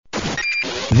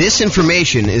This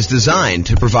information is designed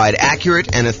to provide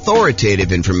accurate and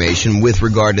authoritative information with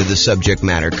regard to the subject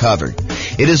matter covered.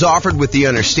 It is offered with the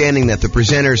understanding that the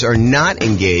presenters are not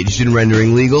engaged in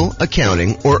rendering legal,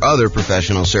 accounting, or other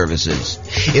professional services.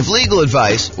 If legal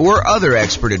advice or other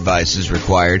expert advice is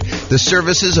required, the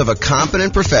services of a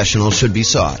competent professional should be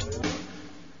sought.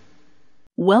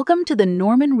 Welcome to the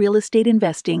Norman Real Estate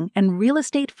Investing and Real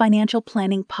Estate Financial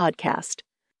Planning Podcast.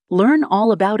 Learn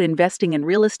all about investing in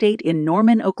real estate in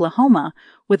Norman, Oklahoma,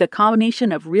 with a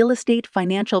combination of real estate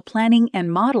financial planning and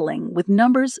modeling with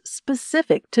numbers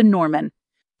specific to Norman,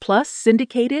 plus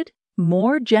syndicated,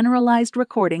 more generalized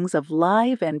recordings of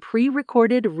live and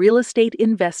pre-recorded real estate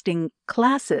investing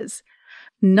classes,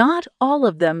 not all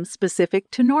of them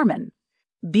specific to Norman.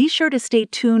 Be sure to stay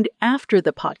tuned after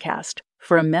the podcast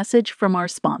for a message from our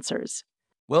sponsors.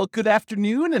 Well, good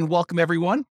afternoon and welcome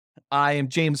everyone. I am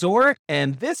James Orr,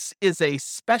 and this is a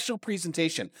special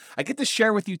presentation. I get to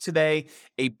share with you today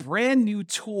a brand new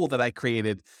tool that I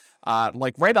created,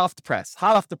 right off the press,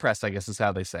 hot off the press, I guess is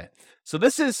how they say it. So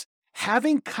this is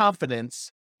having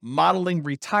confidence modeling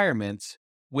retirement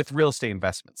with real estate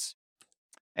investments.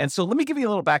 And so let me give you a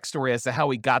little backstory as to how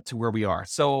we got to where we are.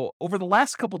 So over the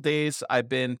last couple of days, I've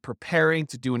been preparing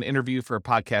to do an interview for a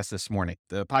podcast this morning.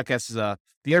 The podcast is, the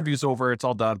interview's over, it's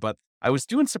all done, but I was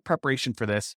doing some preparation for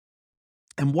this.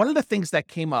 And one of the things that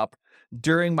came up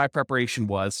during my preparation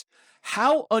was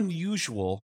how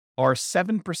unusual are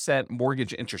 7%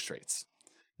 mortgage interest rates.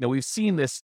 Now, we've seen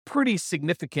this pretty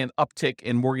significant uptick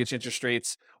in mortgage interest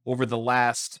rates over the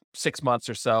last 6 months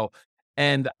or so.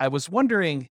 And I was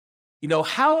wondering,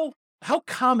 how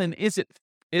common is it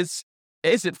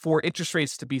for interest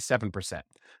rates to be 7%?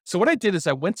 So what I did is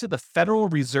I went to the Federal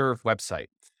Reserve website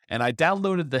and I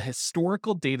downloaded the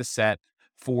historical data set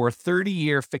for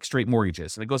 30-year fixed rate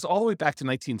mortgages. And it goes all the way back to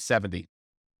 1970.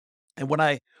 And when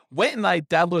I went and I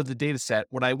downloaded the data set,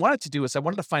 what I wanted to do is I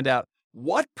wanted to find out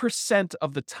what percent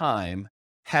of the time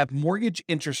have mortgage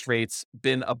interest rates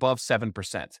been above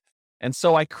 7%. And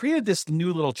so I created this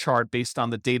new little chart based on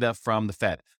the data from the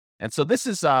Fed. And so this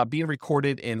is being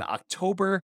recorded in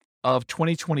October of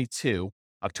 2022,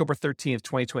 October 13th,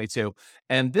 2022.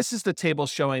 And this is the table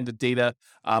showing the data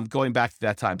going back to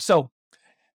that time. So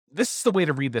this is the way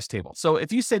to read this table. So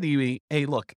if you say to me, hey,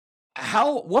 look,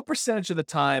 what percentage of the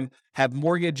time have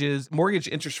mortgage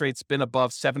interest rates been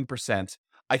above 7%?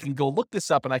 I can go look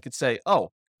this up and I could say,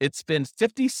 it's been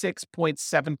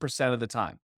 56.7% of the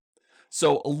time.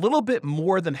 So a little bit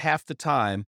more than half the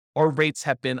time, our rates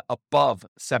have been above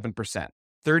 7%,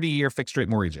 30-year fixed rate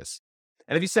mortgages.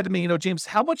 And if you said to me, James,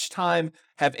 how much time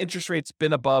have interest rates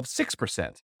been above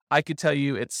 6%? I could tell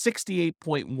you it's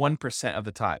 68.1% of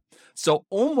the time. So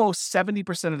almost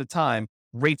 70% of the time,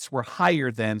 rates were higher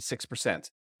than 6%.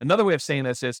 Another way of saying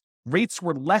this is rates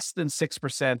were less than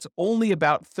 6% only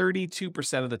about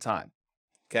 32% of the time.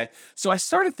 Okay. So I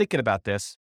started thinking about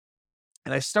this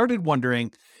and I started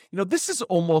wondering, this is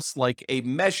almost like a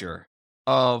measure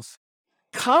of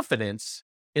confidence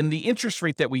in the interest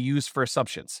rate that we use for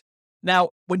assumptions. Now,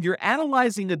 when you're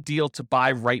analyzing a deal to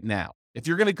buy right now, if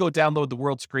you're going to go download the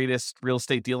world's greatest real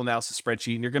estate deal analysis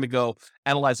spreadsheet and you're going to go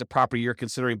analyze a property you're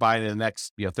considering buying in the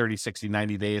next 30, 60,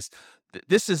 90 days,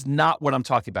 this is not what I'm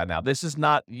talking about now. This is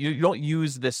not, you don't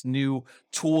use this new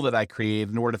tool that I created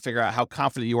in order to figure out how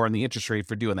confident you are in the interest rate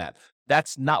for doing that.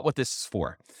 That's not what this is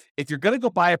for. If you're going to go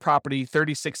buy a property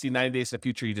 30, 60, 90 days in the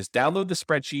future, you just download the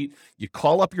spreadsheet, you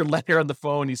call up your lender on the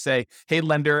phone, you say, hey,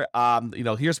 lender,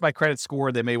 here's my credit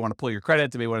score. They may want to pull your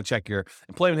credit. They may want to check your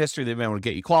employment history. They may want to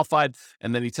get you qualified.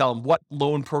 And then you tell them what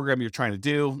loan program you're trying to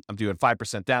do. I'm doing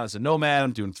 5% down as a nomad.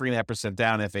 I'm doing 3.5%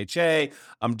 down FHA.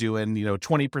 I'm doing,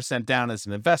 20% down as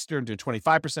an investor. I'm doing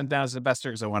 25% down as an investor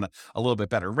because I want a little bit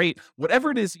better rate.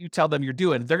 Whatever it is you tell them you're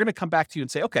doing, they're going to come back to you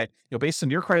and say, okay, based on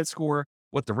your credit score,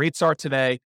 what the rates are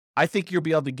today, I think you'll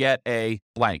be able to get a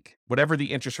blank, whatever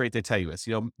the interest rate they tell you is.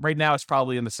 Right now it's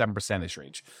probably in the 7%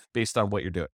 range based on what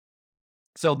you're doing.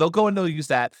 So they'll go and they'll use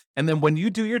that. And then when you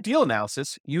do your deal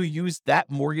analysis, you use that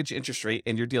mortgage interest rate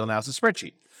in your deal analysis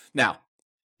spreadsheet. Now,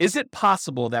 is it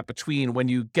possible that between when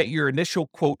you get your initial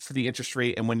quote for the interest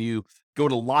rate and when you go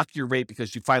to lock your rate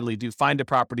because you finally do find a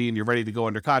property and you're ready to go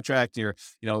under contract, and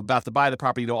you're about to buy the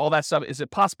property, all that stuff, is it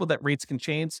possible that rates can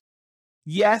change?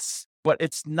 Yes, but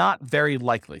it's not very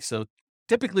likely. So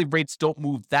typically rates don't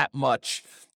move that much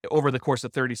over the course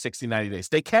of 30, 60, 90 days.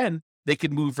 They can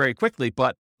move very quickly,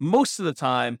 but most of the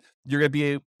time you're going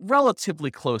to be relatively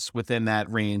close within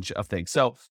that range of things.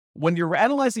 So when you're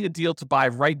analyzing a deal to buy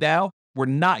right now, we're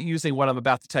not using what I'm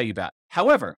about to tell you about.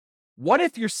 However, what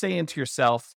if you're saying to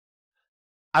yourself,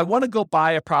 I want to go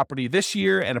buy a property this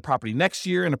year and a property next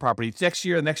year and a property next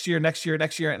year, next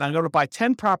year. And I'm going to buy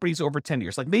 10 properties over 10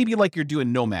 years. Like maybe like you're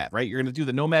doing Nomad, right? You're going to do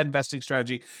the Nomad investing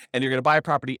strategy and you're going to buy a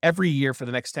property every year for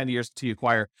the next 10 years until you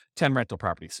acquire 10 rental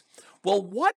properties. Well,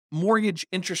 what mortgage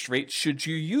interest rate should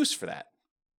you use for that?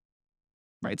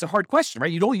 Right? It's a hard question,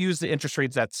 right? You don't use the interest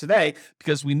rates that's today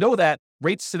because we know that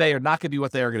rates today are not going to be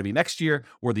what they are going to be next year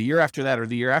or the year after that or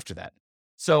the year after that.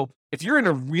 So if you're in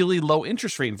a really low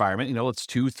interest rate environment, it's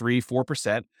 2, 3,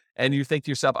 4%, and you think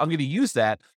to yourself, I'm going to use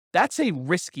that, that's a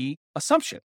risky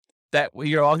assumption that, I'm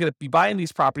going to be buying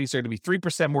these properties. They're going to be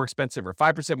 3% more expensive or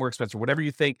 5% more expensive, whatever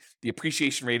you think the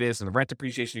appreciation rate is and the rent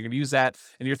appreciation, you're going to use that.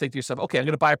 And you're thinking to yourself, okay, I'm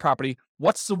going to buy a property.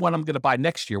 What's the one I'm going to buy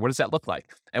next year? What does that look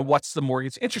like? And what's the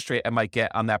mortgage interest rate I might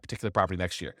get on that particular property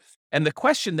next year? And the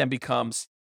question then becomes,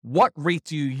 what rate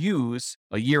do you use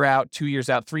a year out, 2 years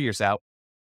out, 3 years out?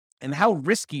 And how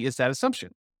risky is that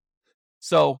assumption?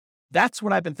 So that's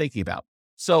what I've been thinking about.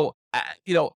 So,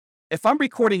 if I'm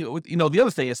recording, the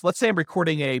other thing is, let's say I'm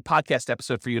recording a podcast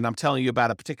episode for you and I'm telling you about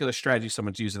a particular strategy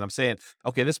someone's using. I'm saying,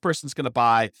 okay, this person's going to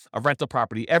buy a rental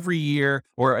property every year,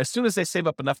 or as soon as they save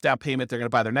up enough down payment, they're going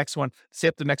to buy their next one. Save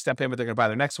up the next down payment, they're going to buy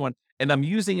their next one. And I'm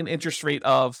using an interest rate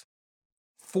of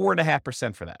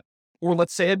 4.5% for that. Or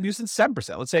let's say I'm using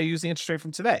 7%. Let's say I use the interest rate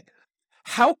from today.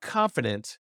 How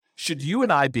confident should you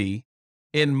and I be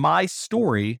in my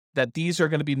story that these are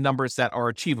going to be numbers that are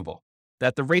achievable,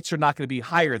 that the rates are not going to be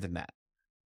higher than that?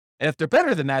 And if they're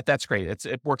better than that, that's great.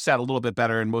 It works out a little bit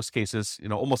better in most cases,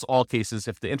 almost all cases.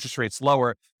 If the interest rate's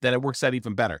lower, then it works out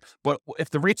even better. But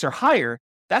if the rates are higher,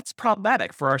 that's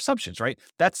problematic for our assumptions, right?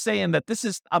 That's saying that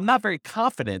I'm not very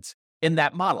confident in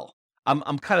that model.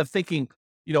 I'm kind of thinking,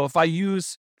 if I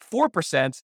use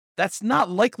 4%, that's not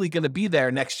likely going to be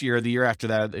there next year or the year after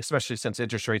that, especially since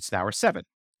interest rates now are 7%.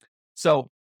 So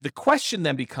the question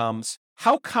then becomes,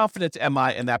 how confident am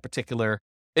I in that particular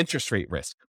interest rate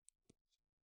risk?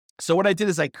 So what I did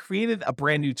is I created a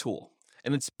brand new tool,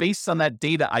 and it's based on that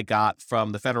data I got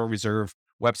from the Federal Reserve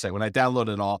website. When I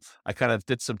downloaded it all, I kind of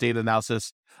did some data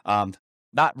analysis,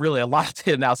 not really a lot of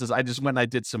data analysis. I just went and I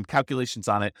did some calculations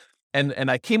on it.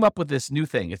 And I came up with this new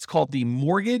thing. It's called the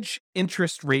Mortgage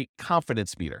Interest Rate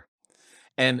Confidence Meter.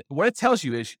 And what it tells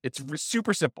you is it's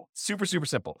super simple, super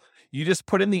simple. You just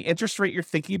put in the interest rate you're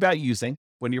thinking about using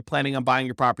when you're planning on buying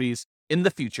your properties in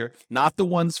the future, not the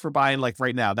ones for buying like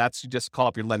right now. That's, you just call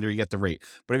up your lender, you get the rate.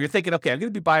 But if you're thinking, okay, I'm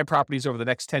going to be buying properties over the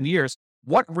next 10 years,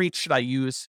 what rate should I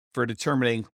use for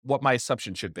determining what my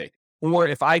assumption should be? Or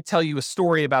if I tell you a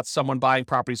story about someone buying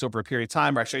properties over a period of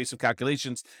time, or I show you some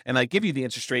calculations and I give you the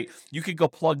interest rate, you could go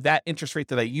plug that interest rate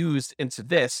that I used into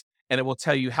this, and it will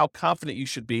tell you how confident you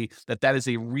should be that that is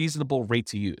a reasonable rate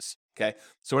to use. Okay.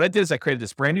 So what I did is I created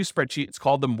this brand new spreadsheet. It's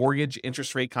called the Mortgage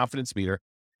Interest Rate Confidence Meter.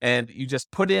 And you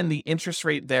just put in the interest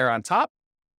rate there on top,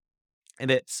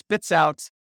 and it spits out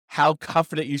how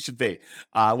confident you should be,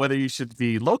 whether you should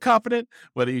be low confident,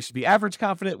 whether you should be average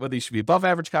confident, whether you should be above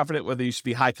average confident, whether you should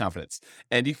be high confidence.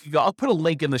 And you can go, I'll put a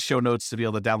link in the show notes to be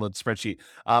able to download the spreadsheet.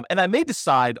 And I may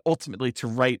decide ultimately to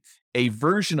write a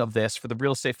version of this for the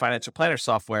Real Estate Financial Planner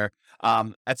software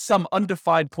at some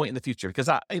undefined point in the future, because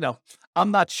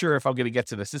I'm not sure if I'm going to get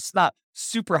to this. It's not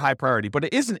super high priority, but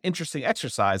it is an interesting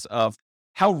exercise of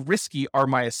how risky are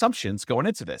my assumptions going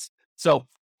into this. So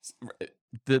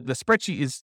the spreadsheet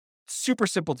is super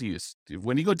simple to use.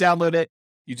 When you go download it,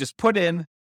 you just put in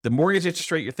the mortgage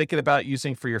interest rate you're thinking about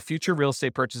using for your future real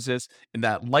estate purchases in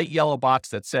that light yellow box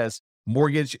that says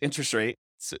mortgage interest rate.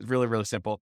 It's really, really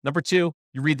simple. Number 2,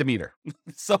 you read the meter.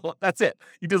 So that's it.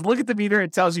 You just look at the meter.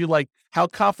 It tells you like how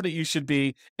confident you should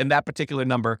be in that particular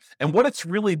number. And what it's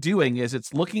really doing is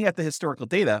it's looking at the historical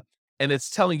data, and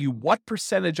it's telling you what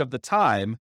percentage of the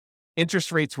time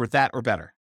interest rates were that or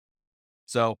better.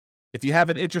 So if you have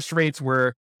an interest rates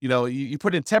where, you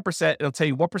put in 10%, it'll tell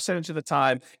you what percentage of the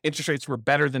time interest rates were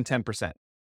better than 10%.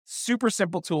 Super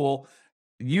simple tool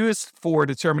used for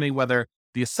determining whether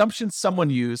the assumptions someone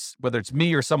used, whether it's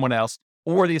me or someone else,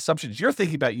 or the assumptions you're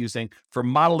thinking about using for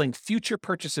modeling future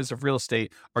purchases of real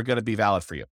estate are going to be valid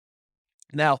for you.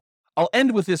 Now, I'll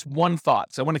end with this one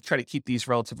thought. So I want to try to keep these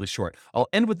relatively short. I'll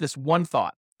end with this one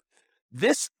thought.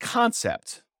 This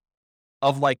concept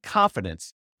of like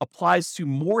confidence applies to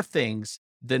more things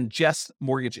than just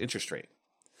mortgage interest rate.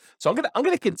 So I'm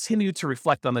going to continue to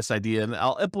reflect on this idea, and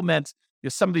I'll implement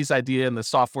some of these ideas in the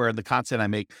software and the content I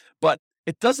make. But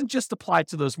it doesn't just apply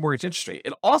to those mortgage interest rate.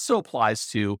 It also applies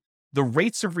to the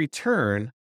rates of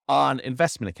return on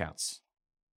investment accounts.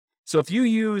 So if you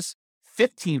use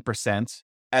 15%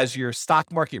 as your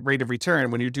stock market rate of return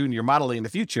when you're doing your modeling in the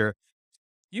future,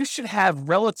 you should have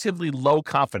relatively low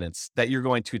confidence that you're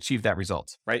going to achieve that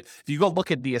result, right? If you go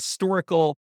look at the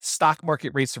historical stock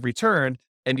market rates of return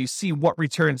and you see what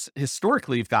returns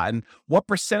historically you've gotten, what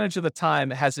percentage of the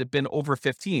time has it been over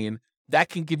 15? That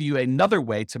can give you another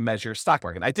way to measure stock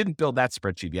market. I didn't build that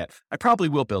spreadsheet yet. I probably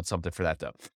will build something for that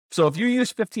though. So if you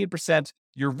use 15%,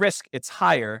 your risk, it's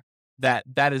higher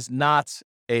that is not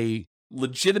a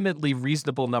legitimately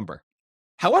reasonable number.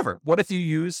 However, what if you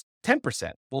use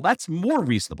 10%? Well, that's more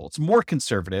reasonable. It's more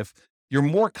conservative. You're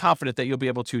more confident that you'll be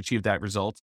able to achieve that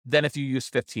result than if you use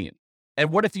 15. And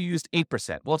what if you used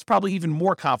 8%? Well, it's probably even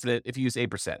more confident if you use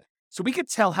 8%. So we could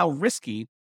tell how risky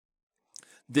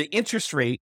the interest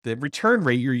rate, the return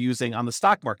rate you're using on the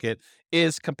stock market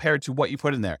is compared to what you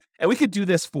put in there. And we could do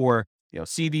this for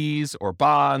CDs or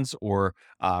bonds or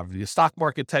the stock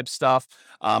market type stuff.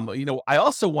 I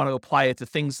also want to apply it to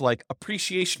things like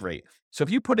appreciation rate. So if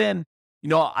you put in,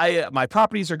 my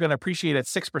properties are going to appreciate at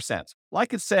 6%. Well, I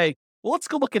could say, well, let's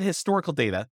go look at historical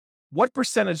data. What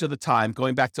percentage of the time,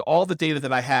 going back to all the data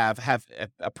that I have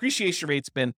appreciation rates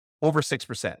been over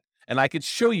 6%? And I could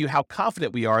show you how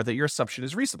confident we are that your assumption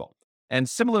is reasonable. And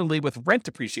similarly with rent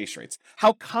appreciation rates,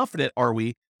 how confident are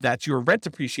we that your rent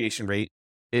appreciation rate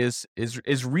is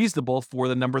reasonable for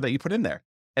the number that you put in there?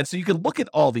 And so you can look at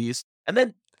all these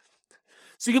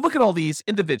you can look at all these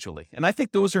individually. And I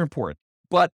think those are important.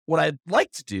 But what I'd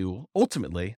like to do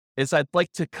ultimately is I'd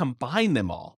like to combine them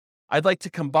all. I'd like to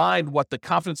combine what the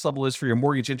confidence level is for your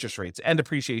mortgage interest rates and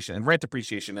appreciation and rent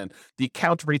appreciation and the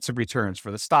account rates of returns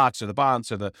for the stocks or the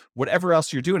bonds or the whatever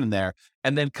else you're doing in there,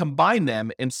 and then combine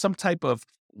them in some type of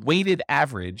weighted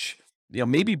average,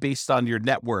 maybe based on your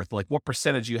net worth, like what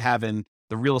percentage you have in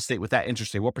the real estate with that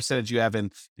interest rate, what percentage you have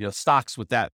in stocks with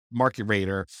that market rate,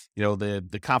 or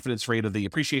the confidence rate of the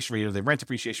appreciation rate or the rent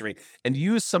appreciation rate, and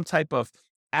use some type of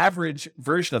average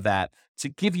version of that to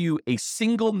give you a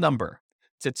single number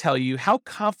to tell you how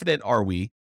confident are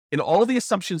we in all of the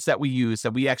assumptions that we use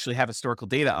that we actually have historical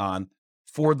data on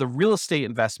for the real estate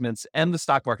investments and the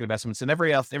stock market investments and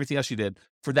everything else you did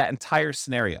for that entire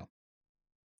scenario.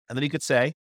 And then you could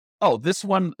say, oh, this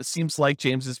one seems like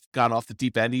James has gone off the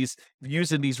deep end. He's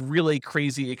using these really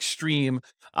crazy, extreme,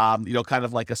 kind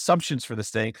of like assumptions for this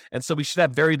thing. And so we should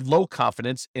have very low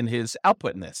confidence in his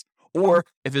output in this. Or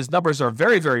if his numbers are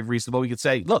very, very reasonable, we could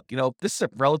say, look, this is a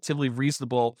relatively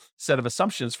reasonable set of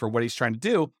assumptions for what he's trying to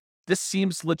do. This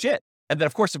seems legit. And then,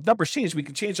 of course, if numbers change, we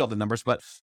can change all the numbers. But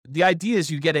the idea is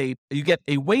you get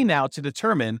a way now to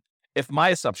determine if my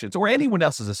assumptions or anyone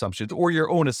else's assumptions or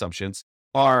your own assumptions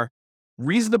are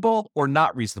reasonable or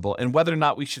not reasonable, and whether or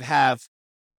not we should have,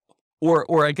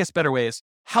 or I guess better way is,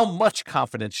 how much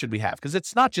confidence should we have? Because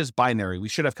it's not just binary. We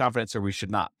should have confidence or we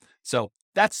should not. So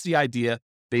that's the idea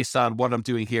based on what I'm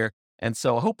doing here. And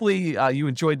so hopefully you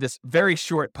enjoyed this very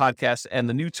short podcast and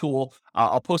the new tool.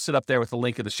 I'll post it up there with a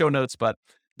link in the show notes. But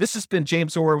this has been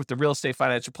James Orr with the Real Estate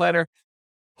Financial Planner.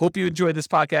 Hope you enjoyed this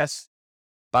podcast.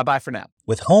 Bye-bye for now.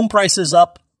 With home prices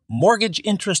up, mortgage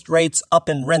interest rates up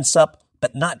and rents up,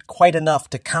 but not quite enough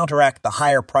to counteract the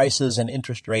higher prices and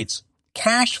interest rates,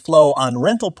 cash flow on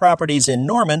rental properties in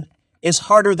Norman is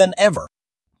harder than ever.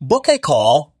 Book a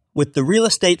call with the Real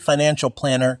Estate Financial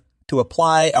Planner to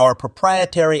apply our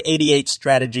proprietary 88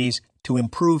 strategies to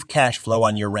improve cash flow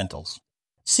on your rentals.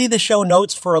 See the show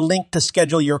notes for a link to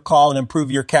schedule your call and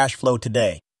improve your cash flow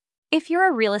today. If you're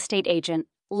a real estate agent,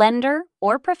 lender,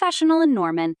 or professional in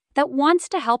Norman that wants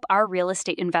to help our real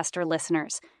estate investor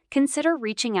listeners, consider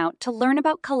reaching out to learn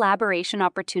about collaboration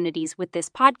opportunities with this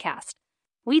podcast.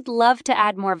 We'd love to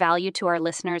add more value to our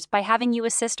listeners by having you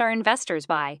assist our investors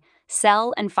buy,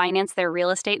 sell, and finance their real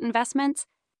estate investments.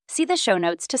 See the show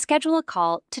notes to schedule a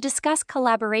call to discuss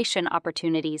collaboration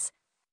opportunities.